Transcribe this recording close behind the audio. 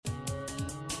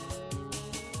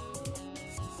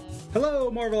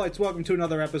Hello, Marvelites. Welcome to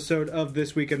another episode of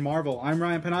This Week in Marvel. I'm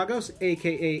Ryan Penagos,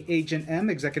 a.k.a. Agent M,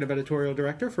 Executive Editorial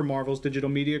Director for Marvel's Digital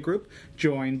Media Group,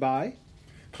 joined by...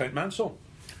 Clint Mansell,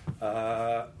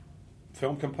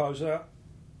 film composer,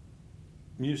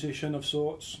 musician of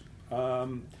sorts.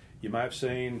 You may have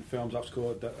seen films I've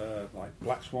scored like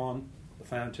Black Swan, The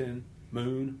Fountain,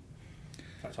 Moon,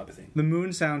 that type of thing. The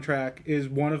Moon soundtrack is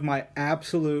one of my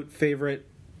absolute favorite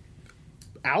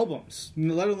albums,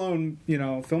 let alone,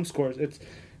 film scores. It's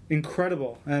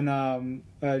incredible. And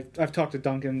I've talked to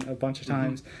Duncan a bunch of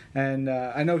times, and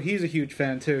I know he's a huge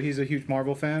fan too. He's a huge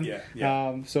Marvel fan.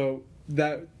 Yeah. So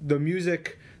that the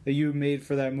music that you made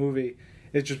for that movie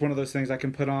is just one of those things I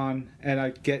can put on and I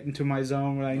get into my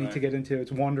zone when I need to get into.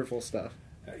 It's wonderful stuff.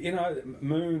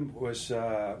 Moon was,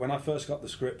 when I first got the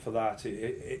script for that,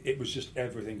 it was just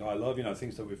everything I love,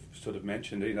 things that we've sort of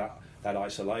mentioned, that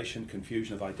isolation,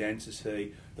 confusion of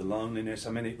identity, the loneliness. I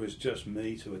mean, it was just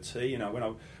me to a T.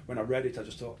 When I read it, I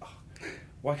just thought,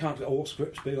 why can't all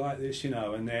scripts be like this,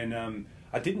 And then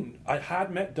I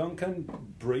had met Duncan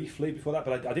briefly before that,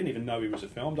 but I didn't even know he was a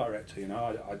film director,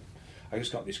 I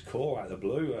just got this call out of the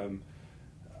blue,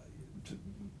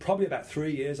 probably about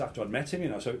 3 years after I'd met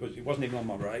him, so it wasn't even on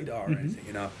my radar or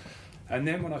anything, And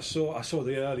then when I saw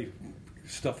the early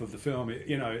stuff of the film,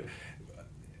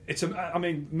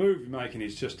 movie making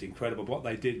is just incredible. What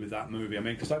they did with that movie,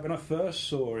 because when I first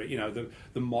saw it,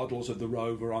 the models of the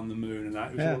rover on the moon and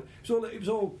that, it was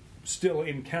all still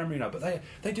in camera, but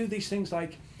they do these things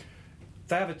like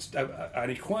they have an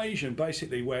equation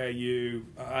basically where you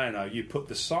put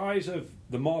the size of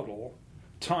the model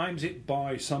times it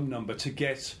by some number to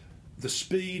get the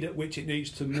speed at which it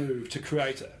needs to move to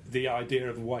create the idea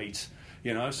of weight,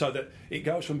 so that it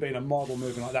goes from being a model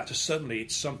moving like that to suddenly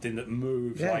it's something that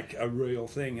moves like a real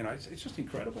thing. It's just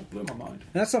incredible. Blew my mind.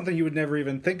 And that's something you would never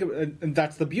even think of, and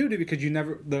that's the beauty, because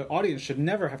the audience should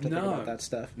never have to think about that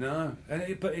stuff. No,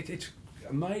 but it's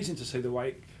amazing to see the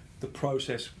way the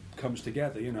process comes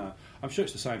together. I'm sure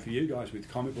it's the same for you guys with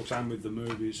comic books and with the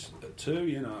movies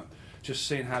too. Just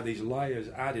seeing how these layers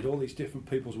added, all these different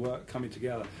people's work coming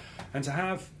together, and to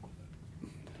have,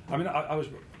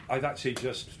 I've actually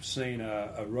just seen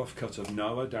a rough cut of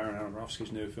Noah, Darren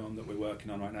Aronofsky's new film that we're working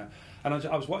on right now, and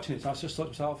I was watching it and I just thought to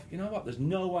myself, you know what, there's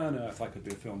no way on earth I could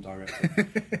be a film director.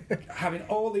 Having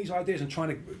all these ideas and trying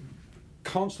to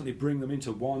constantly bring them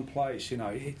into one place,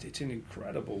 it's an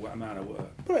incredible amount of work.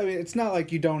 But it's not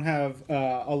like you don't have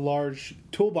a large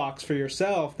toolbox for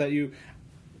yourself that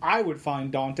I would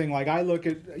find daunting. Like, I look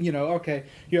at, okay,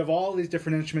 you have all these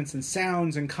different instruments and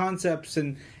sounds and concepts,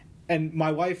 and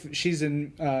my wife, she's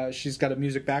got a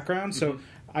music background, so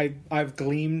I've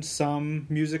gleaned some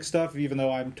music stuff, even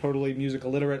though I'm totally music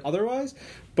illiterate otherwise.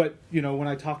 But, when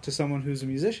I talk to someone who's a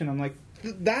musician, I'm like,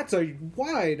 that's a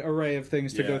wide array of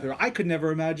things to go through. I could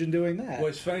never imagine doing that. Well,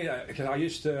 it's funny, because I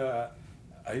used to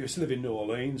live in New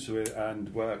Orleans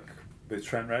and work with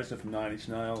Trent Reznor from Nine Inch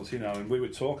Nails, and we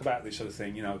would talk about this sort of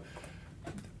thing,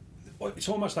 It's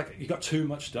almost like you got too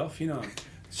much stuff, I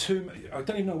don't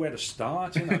even know where to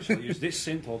start, So I use this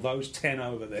synth or those 10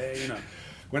 over there,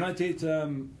 When I did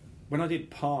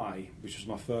Pi, which was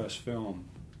my first film,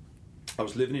 I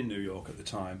was living in New York at the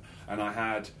time, and I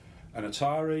had an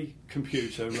Atari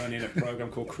computer running a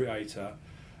program called Creator,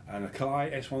 and a Kai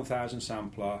S1000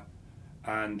 sampler,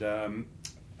 and a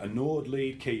Nord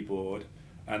lead keyboard,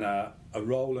 and a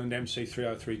Roland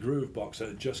MC303 groove box that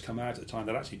had just come out at the time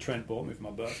that actually Trent bought me for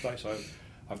my birthday, so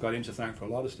I've got him to thank for a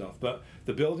lot of stuff. But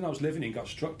the building I was living in got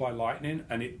struck by lightning,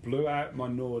 and it blew out my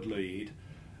Nord lead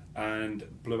and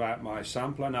blew out my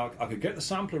sampler. Now, I could get the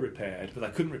sampler repaired, but I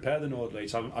couldn't repair the Nord lead,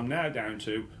 so I'm now down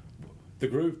to the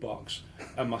groove box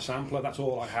and my sampler. That's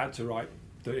all I had to write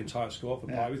the entire score for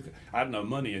Pi with. I had no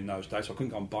money in those days, so I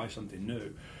couldn't go and buy something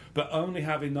new. But only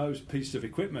having those pieces of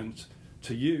equipment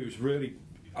to use really,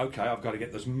 okay, I've got to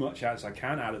get as much as I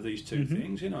can out of these two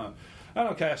things, And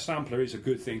okay, a sampler is a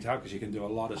good thing to have because you can do a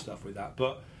lot of stuff with that.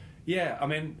 But yeah,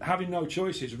 having no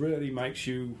choices really makes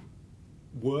you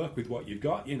work with what you've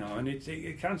got, and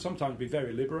it can sometimes be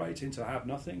very liberating to have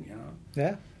nothing,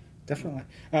 Yeah, definitely.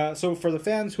 So for the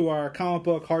fans who are comic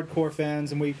book hardcore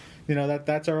fans, and we,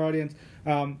 that's our audience.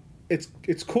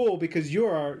 It's cool because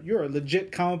you're a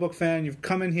legit comic book fan. You've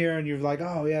come in here and you're like,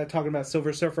 oh yeah, talking about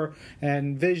Silver Surfer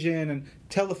and Vision, and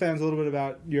tell the fans a little bit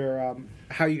about your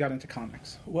how you got into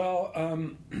comics. Well,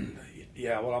 I'm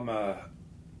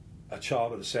a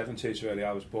child of the 70s, really.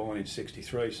 I was born in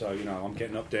 63, so I'm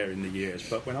getting up there in the years.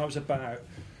 But when I was about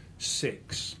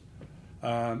 6,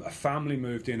 a family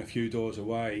moved in a few doors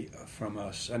away from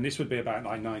us, and this would be about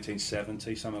like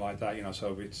 1970, something like that.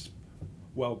 So it's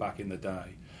well back in the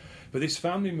day. But this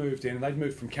family moved in, and they'd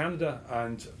moved from Canada,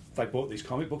 and they bought these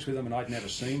comic books with them, and I'd never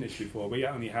seen this before. We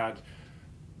only had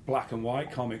black and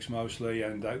white comics mostly,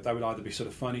 and they would either be sort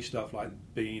of funny stuff like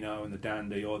Beano and the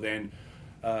Dandy, or then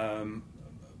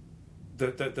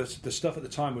the stuff at the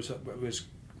time was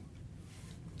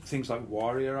things like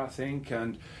Warrior, I think,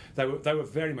 and they were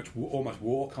very much almost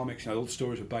war comics. You know, all the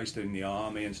stories were based in the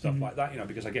army and stuff like that. You know,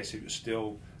 because I guess it was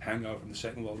still hangover from the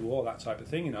Second World War, that type of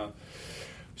thing. You know,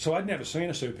 so I'd never seen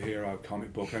a superhero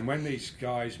comic book, and when these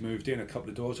guys moved in a couple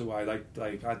of doors away,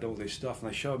 they had all this stuff, and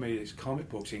they showed me these comic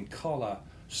books in colour,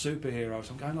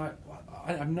 superheroes. I'm going like,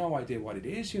 I have no idea what it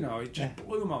is. You know, it just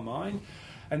blew my mind,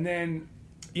 and then,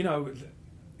 you know,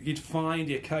 you'd find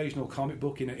the occasional comic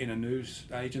book in a news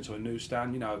agent or a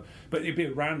newsstand, you know, but it'd be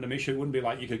a random issue. It wouldn't be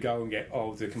like you could go and get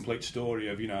the complete story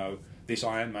of, you know, this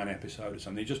Iron Man episode or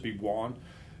something. It'd just be one,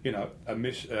 you know, a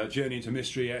Journey into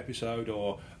Mystery episode,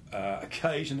 or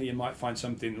occasionally you might find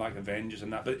something like Avengers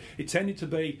and that, but it tended to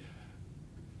be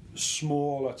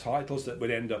smaller titles that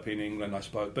would end up in England, I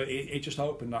suppose. But it just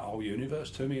opened that whole universe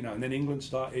to me, you know, and then England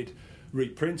started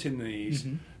reprinting these.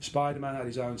 Spider-Man had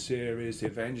his own series, the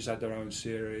Avengers had their own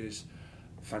series,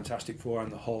 Fantastic Four and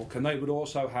the Hulk, and they would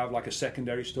also have like a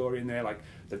secondary story in there, like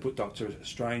they put Doctor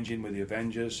Strange in with the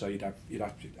Avengers, so you'd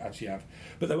actually have,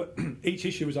 but there were, each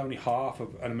issue was only half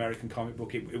of an American comic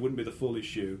book. It wouldn't be the full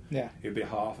issue. Yeah, it'd be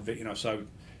half of it, you know. So,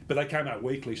 but they came out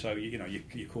weekly, so you know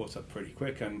you caught up pretty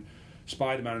quick. And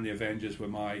Spider-Man and the Avengers were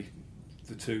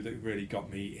the two that really got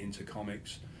me into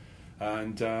comics,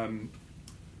 and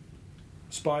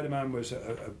Spider-Man was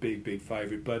a big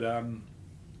favourite, but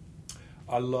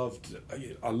I loved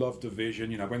the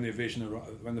Vision. You know, when the Vision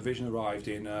arrived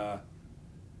in the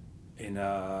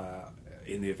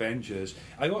Avengers,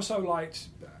 I also liked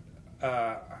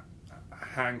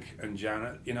Hank and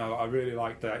Janet. You know, I really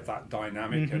liked that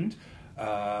dynamic, and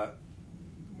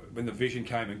when the Vision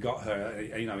came and got her,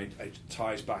 you know, it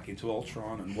ties back into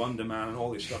Ultron and Wonder Man and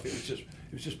all this stuff. It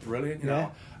was just brilliant, you know.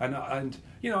 And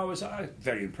you know, I was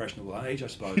very impressionable at that age, I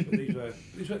suppose. But these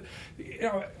were you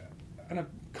know, and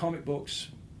comic books,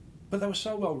 but they were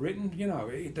so well written. You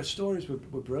know, the stories were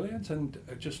brilliant, and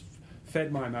it just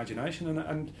fed my imagination.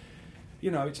 And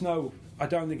you know, I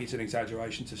don't think it's an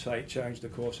exaggeration to say it changed the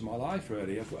course of my life,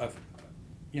 really. Of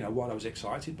you know, what I was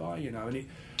excited by, you know, and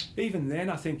even then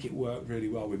I think it worked really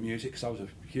well with music, because I was a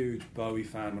huge Bowie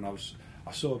fan.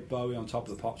 I saw Bowie on Top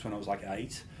of the Pops when I was like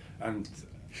 8, and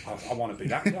I want to be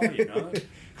that guy, you know,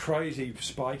 crazy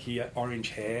spiky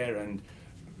orange hair and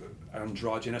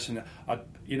androgynous, and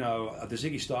you know, the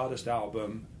Ziggy Stardust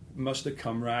album must have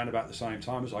come round about the same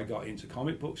time as I got into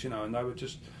comic books, you know, and they were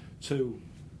just two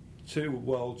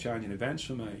world-changing events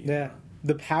for me. Yeah. Know?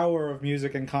 The power of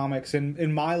music and comics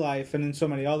in my life and in so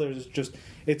many others is just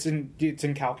it's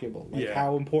incalculable. Like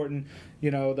how important,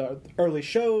 you know, the early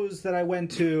shows that I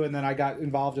went to, and then I got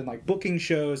involved in like booking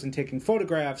shows and taking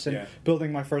photographs and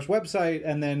building my first website,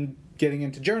 and then getting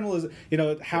into journalism. You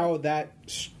know, how that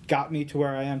got me to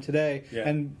where I am today,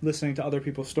 and listening to other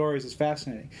people's stories is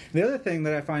fascinating. And the other thing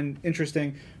that I find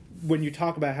interesting when you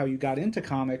talk about how you got into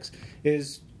comics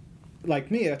is,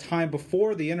 like me, a time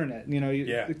before the internet. You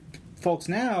know, folks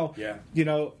now, you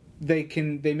know, they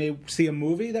may see a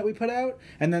movie that we put out,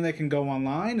 and then they can go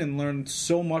online and learn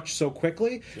so much so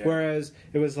quickly. Whereas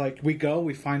it was like we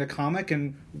find a comic,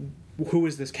 and who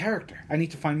is this character? I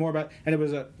need to find more about. And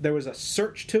there was a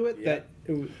search to it that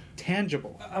it was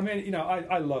tangible. I mean, you know,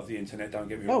 I love the internet. Don't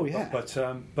get me wrong.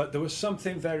 But there was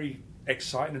something very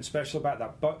exciting and special about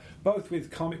that. But both with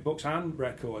comic books and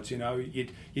records, you know,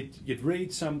 you'd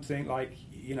read something like,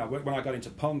 you know, when I got into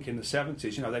punk in the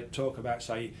 70s, you know, they'd talk about,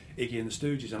 say, Iggy and the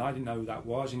Stooges, and I didn't know who that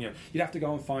was, and you'd have to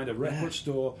go and find a record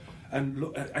store and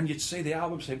look, and you'd see the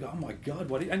album, saying, "Oh my God,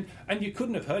 what?" And you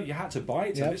couldn't have heard it; you had to buy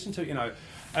it to listen to it, you know,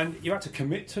 and you had to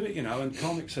commit to it, you know. And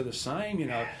comics are the same, you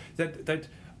know.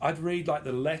 I'd read like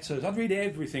the letters. I'd read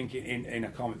everything in a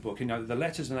comic book. You know, the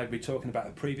letters, and they'd be talking about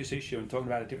the previous issue and talking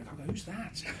about a different. I go, who's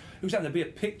that? Who's that? And there'd be a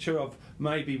picture of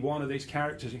maybe one of these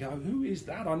characters. And you go, who is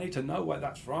that? I need to know where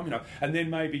that's from. You know, and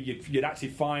then maybe you'd actually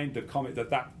find the comic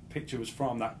that picture was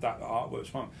from, that artwork was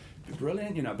from.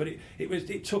 Brilliant, you know. But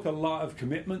it took a lot of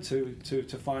commitment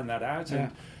to find that out.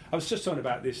 And I was just talking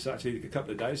about this actually a couple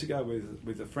of days ago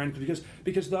with a friend,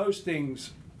 because those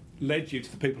things led you to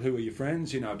the people who were your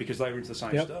friends, you know, because they were into the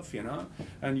same stuff, you know,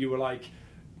 and you were like,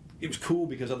 it was cool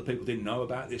because other people didn't know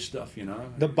about this stuff, you know.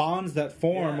 The bonds that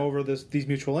form over these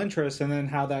mutual interests, and then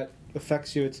how that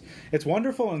affects you, it's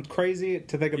wonderful and crazy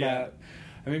to think about.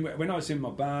 I mean, when I was in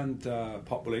my band,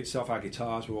 Pop Will Eat Stuff, our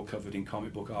guitars were all covered in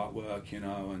comic book artwork, you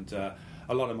know, and a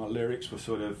lot of my lyrics were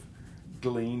sort of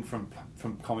gleaned from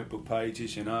comic book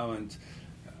pages, you know, and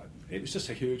it was just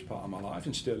a huge part of my life,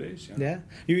 and still is. You know? Yeah.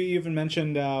 You even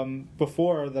mentioned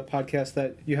before the podcast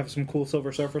that you have some cool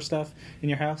Silver Surfer stuff in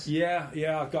your house. Yeah.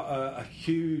 I've got a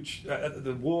huge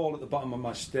the wall at the bottom of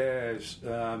my stairs.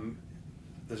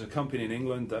 There's a company in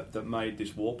England that made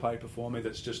this wallpaper for me.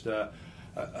 That's just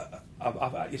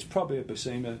it's probably a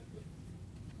Buscema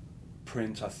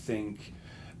print, I think,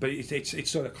 but it's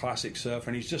sort of classic surfer,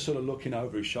 and he's just sort of looking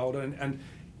over his shoulder,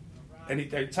 and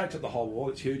it takes up the whole wall.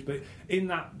 It's huge, but in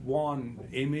that one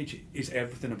image is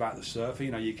everything about the surfer.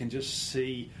 You know, you can just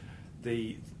see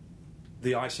the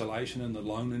isolation and the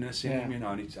loneliness in him. You know,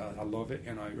 and I love it.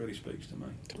 You know, it really speaks to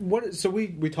me. So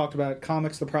we talked about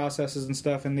comics, the processes and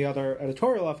stuff, in the other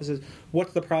editorial offices.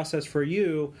 What's the process for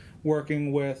you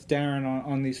working with Darren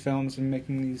on these films and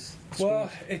making these? Well,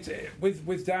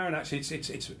 with Darren, actually,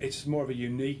 it's more of a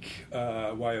unique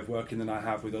way of working than I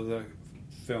have with other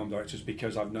film directors,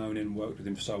 because I've known him and worked with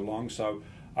him for so long. So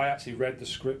I actually read the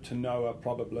script to Noah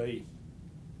probably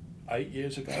 8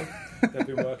 years ago. They've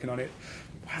been working on it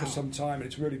for some time, and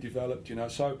it's really developed, you know.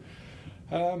 So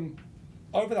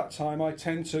over that time, I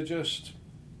tend to just,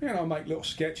 you know, make little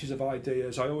sketches of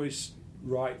ideas. I always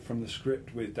write from the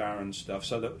script with Darren stuff,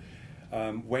 so that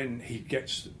when he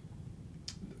gets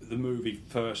the movie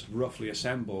first roughly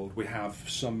assembled, we have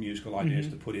some musical ideas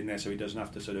to put in there, so he doesn't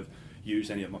have to sort of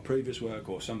use any of my previous work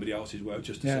or somebody else's work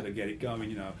just to sort of get it going,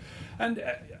 you know. And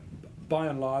by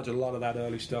and large, a lot of that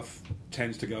early stuff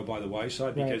tends to go by the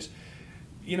wayside, because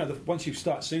you know, once you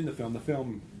start seeing the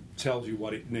film tells you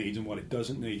what it needs and what it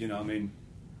doesn't need. You know, I mean,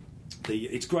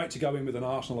 it's great to go in with an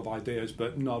arsenal of ideas,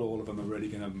 but not all of them are really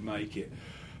going to make it.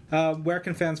 Where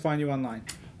can fans find you online?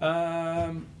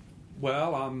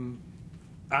 Well,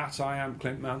 I am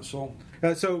Clint Mansell.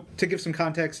 So to give some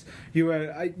context, you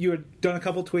had done a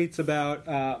couple tweets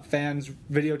about fans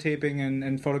videotaping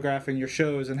and photographing your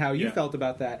shows and how you felt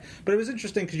about that. But it was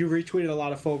interesting because you retweeted a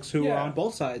lot of folks who were on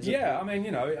both sides. Yeah, I mean, you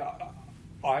know,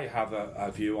 I have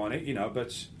a view on it, you know,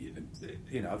 but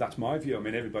you know, that's my view. I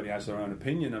mean, everybody has their own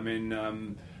opinion. I mean,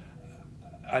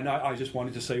 and I just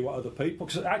wanted to see what other people,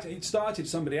 because actually it started.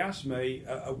 Somebody asked me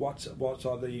what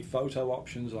are the photo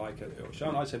options like at your show,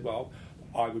 and I said, well,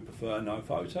 I would prefer no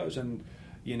photos. And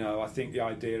you know, I think the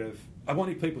idea of, I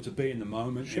wanted people to be in the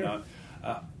moment. You know,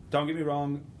 don't get me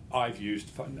wrong, I've used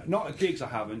not at gigs, I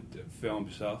haven't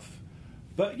filmed stuff,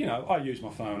 but you know, I use my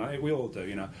phone. We all do,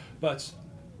 you know, but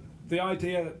the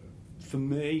idea for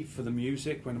me, for the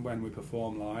music, when we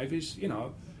perform live, is, you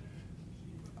know,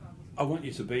 I want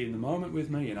you to be in the moment with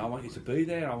me, you know. I want you to be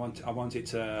there. I want you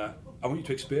to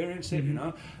experience it, you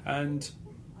know. And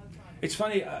it's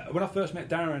funny, when I first met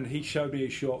Darren, he showed me a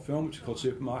short film which is called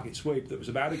Supermarket Sweep, that was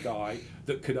about a guy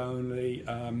that could only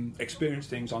experience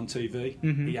things on TV.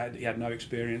 He had no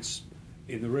experience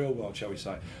in the real world, shall we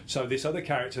say. So this other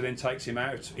character then takes him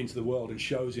out into the world and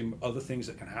shows him other things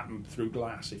that can happen through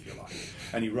glass, if you like.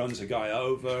 And he runs a guy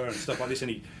over and stuff like this,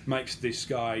 and he makes this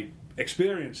guy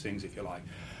experience things, if you like.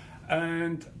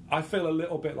 And I feel a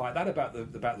little bit like that about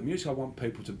the music. I want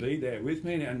people to be there with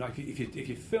me, and like if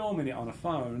you're filming it on a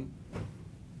phone,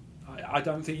 I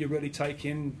don't think you're really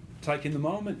taking the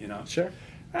moment, you know. Sure.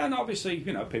 And obviously,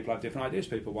 you know, people have different ideas.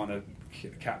 People want to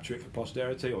capture it for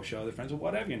posterity or show their friends or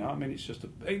whatever, you know. I mean,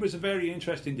 it was a very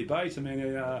interesting debate. I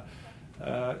mean,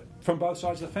 from both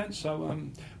sides of the fence. So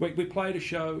we played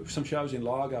some shows in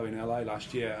Largo in LA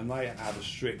last year, and they had a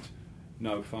strict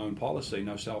no phone policy,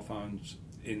 no cell phones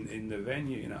in the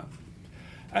venue, you know.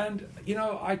 And you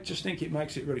know, I just think it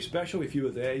makes it really special. If you were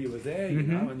there, you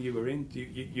know, and you were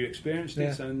you experienced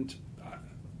it, and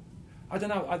I don't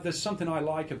know. There's something I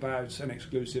like about an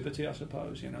exclusivity, I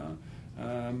suppose, you know.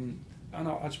 And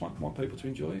I just want people to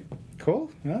enjoy it. Cool.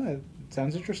 Yeah, it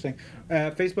sounds interesting.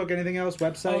 Facebook, anything else?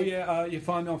 Website? Oh yeah, you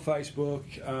find me on Facebook,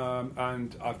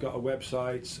 and I've got a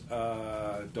website,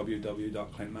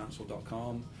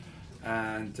 www.clintmansell.com.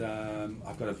 And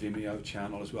I've got a Vimeo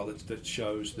channel as well that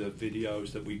shows the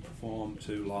videos that we perform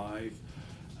to live,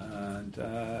 and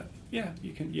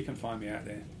you can find me out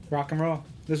there. Rock and roll.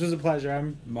 This was a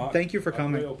pleasure. Thank you for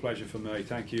coming. A real pleasure for me.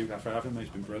 Thank you for having me.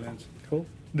 It's been brilliant. Cool.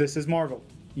 This is Marvel,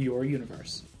 your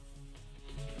universe.